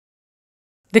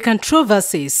The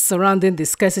controversies surrounding the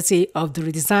scarcity of the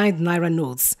redesigned Naira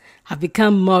notes have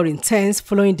become more intense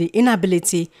following the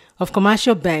inability of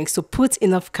commercial banks to put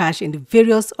enough cash in the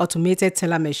various automated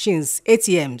teller machines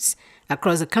 (ATMs)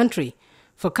 across the country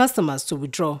for customers to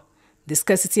withdraw. The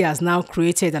scarcity has now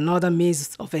created another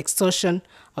means of extortion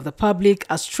of the public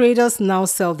as traders now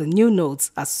sell the new notes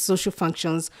as social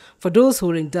functions for those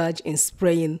who indulge in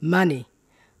spraying money.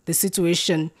 The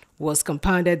situation was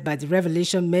compounded by the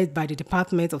revelation made by the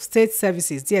Department of State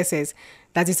Services (DSS)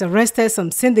 that it arrested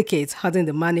some syndicates holding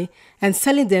the money and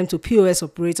selling them to POS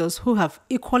operators who have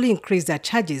equally increased their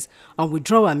charges on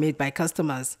withdrawal made by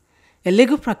customers. A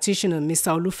legal practitioner,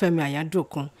 Mr. Olufemi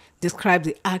Ayadokun, described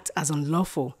the act as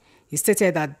unlawful. He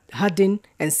stated that holding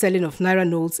and selling of Naira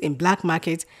notes in black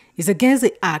market is against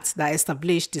the act that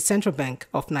established the Central Bank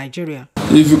of Nigeria.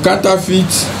 If you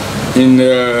counterfeit in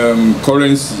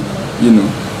currency,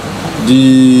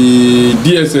 the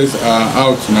DSS are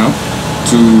out now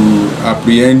to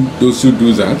apprehend those who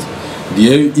do that.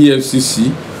 The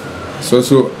EFCC is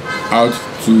also out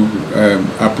to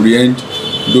apprehend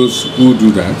those who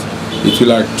do that. It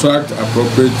will attract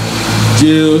appropriate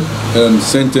jail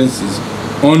sentences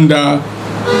under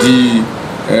the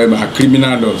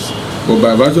criminal laws. But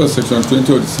by virtue of Section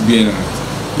 20 of the CBN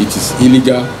Act, it is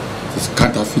illegal, it is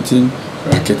counterfeiting,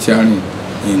 racketeering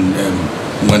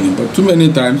in money. But too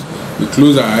many times we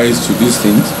close our eyes to these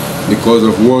things because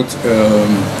of what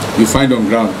you find on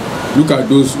ground. Look at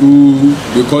those who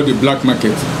they call the black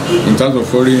market in terms of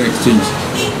foreign exchange.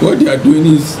 What they are doing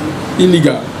is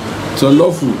illegal, it's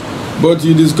unlawful. But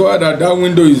you discover that that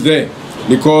window is there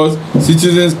because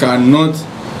citizens cannot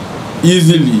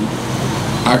easily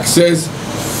access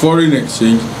foreign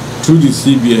exchange through the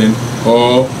CBN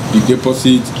or the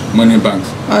deposit money banks.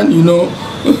 And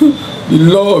the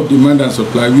law of demand and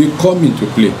supply will come into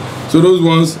play. So those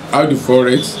ones are the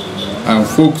forex and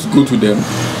folks go to them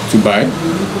to buy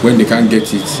when they can't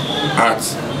get it at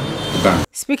the bank.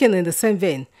 Speaking in the same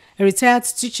vein, a retired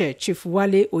teacher, Chief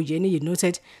Wale Oyeniyi,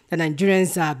 noted that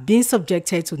Nigerians are being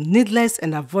subjected to needless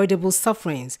and avoidable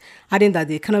sufferings, adding that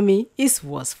the economy is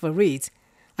worse for it.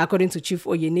 According to Chief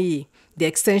Oyeniyi, the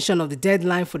extension of the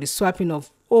deadline for the swapping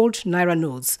of old Naira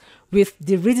notes with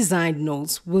the redesigned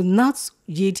notes will not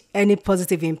yield any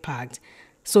positive impact,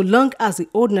 so long as the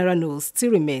old Naira notes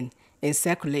still remain in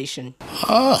circulation.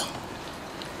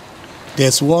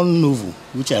 There's one novel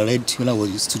which I read when I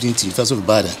was a student in University of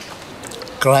Ibadan.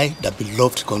 Cry the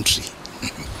beloved country.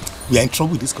 We are in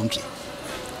trouble with this country.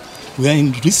 We are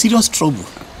in serious trouble.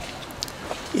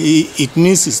 It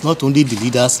means it's not only the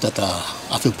leaders that are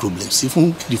having problems.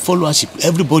 Even the followership,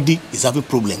 everybody is having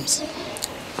problems.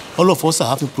 All of us are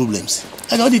having problems.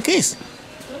 That's not the case.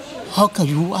 How can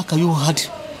you add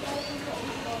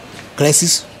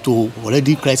crisis to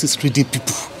already crisis-ridden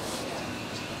people?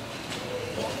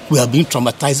 We are being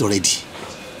traumatized already.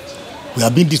 We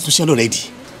are being disillusioned already.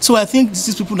 So I think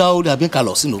these people now, they are being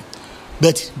callous,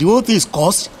 But the whole thing is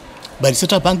caused by the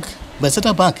central bank,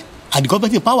 and the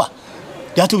government in power.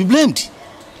 They are to be blamed.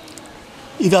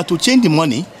 If you are to change the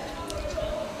money,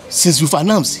 since you've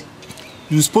announced,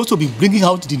 you're supposed to be bringing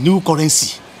out the new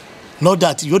currency, not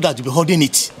that you'll be holding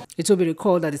it. It will be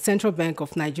recalled that the Central Bank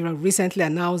of Nigeria recently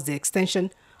announced the extension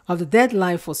of the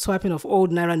deadline for swapping of old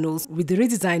Naira notes with the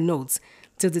redesigned notes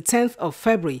till the 10th of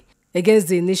February against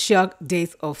the initial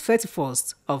date of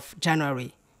 31st of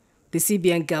January. The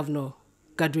CBN Governor,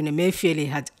 Godwin Emefiele,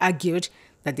 had argued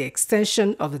that the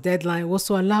extension of the deadline was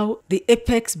to allow the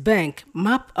Apex Bank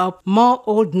map up more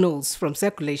old notes from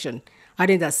circulation,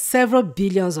 adding that several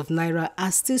billions of Naira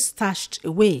are still stashed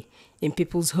away in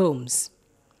people's homes.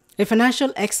 A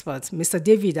financial expert, Mr.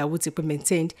 David Awutipe,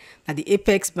 maintained that the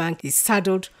Apex Bank is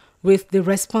saddled with the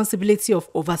responsibility of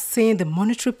overseeing the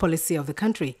monetary policy of the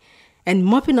country, and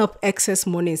mopping up excess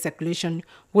money in circulation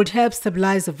would help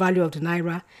stabilize the value of the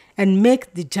Naira and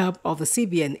make the job of the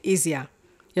CBN easier.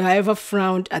 He, however,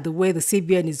 frowned at the way the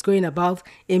CBN is going about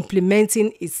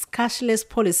implementing its cashless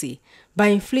policy by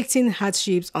inflicting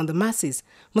hardships on the masses,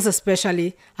 most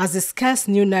especially as the scarce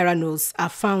new Naira notes are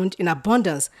found in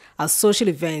abundance at social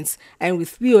events and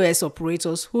with POS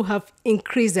operators who have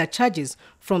increased their charges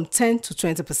from 10 to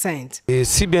 20%. The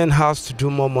CBN has to do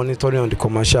more monitoring on the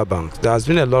commercial banks. There has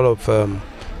been a lot of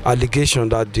allegation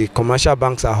that the commercial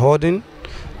banks are hoarding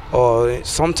or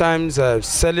sometimes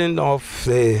selling off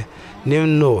the new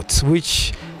notes,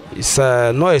 which is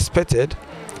not expected.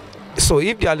 So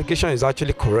if the allegation is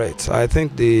actually correct, I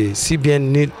think the CBN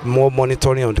need more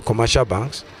monitoring on the commercial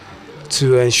banks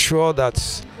to ensure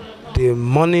that the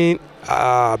money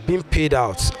are being paid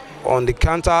out on the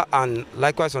counter and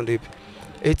likewise on the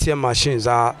ATM machines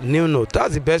are new note.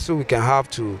 That's the best way we can have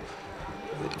to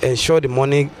ensure the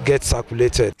money gets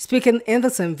circulated. Speaking in the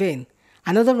same vein,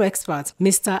 another expert,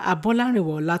 Mr.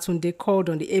 Abolariwo Latunde, called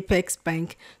on the Apex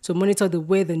Bank to monitor the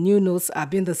way the new notes are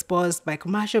being disbursed by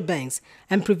commercial banks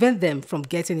and prevent them from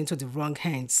getting into the wrong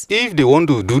hands. If they want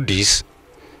to do this,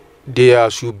 there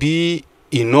should be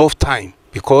enough time,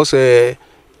 because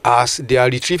as they are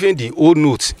retrieving the old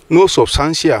notes, no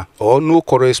substantial or no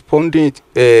corresponding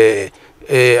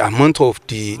amount of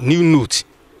the new notes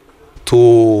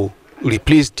to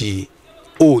replace the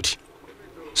old.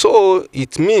 So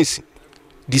it means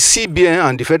the CBN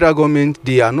and the federal government,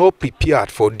 they are not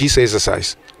prepared for this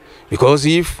exercise, because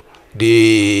if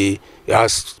they,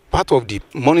 as part of the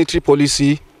monetary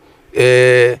policy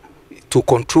to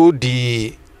control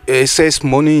the excess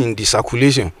money in the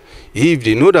circulation, if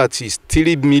they know that it's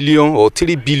 3 million or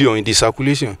 3 billion in the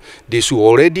circulation, they should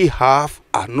already have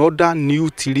another new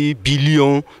 3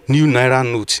 billion new Naira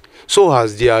notes. So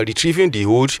as they are retrieving the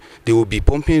old, they will be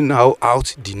pumping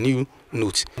out the new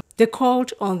notes. They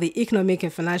called on the Economic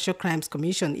and Financial Crimes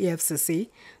Commission, EFCC,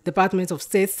 Department of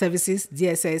State Services,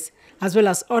 DSS, as well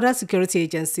as other security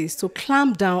agencies to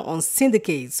clamp down on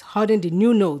syndicates hoarding the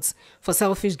new notes for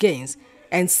selfish gains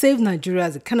and save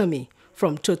Nigeria's economy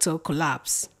from total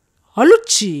collapse.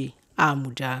 Oluchi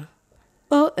Amuda,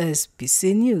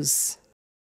 OSBC News.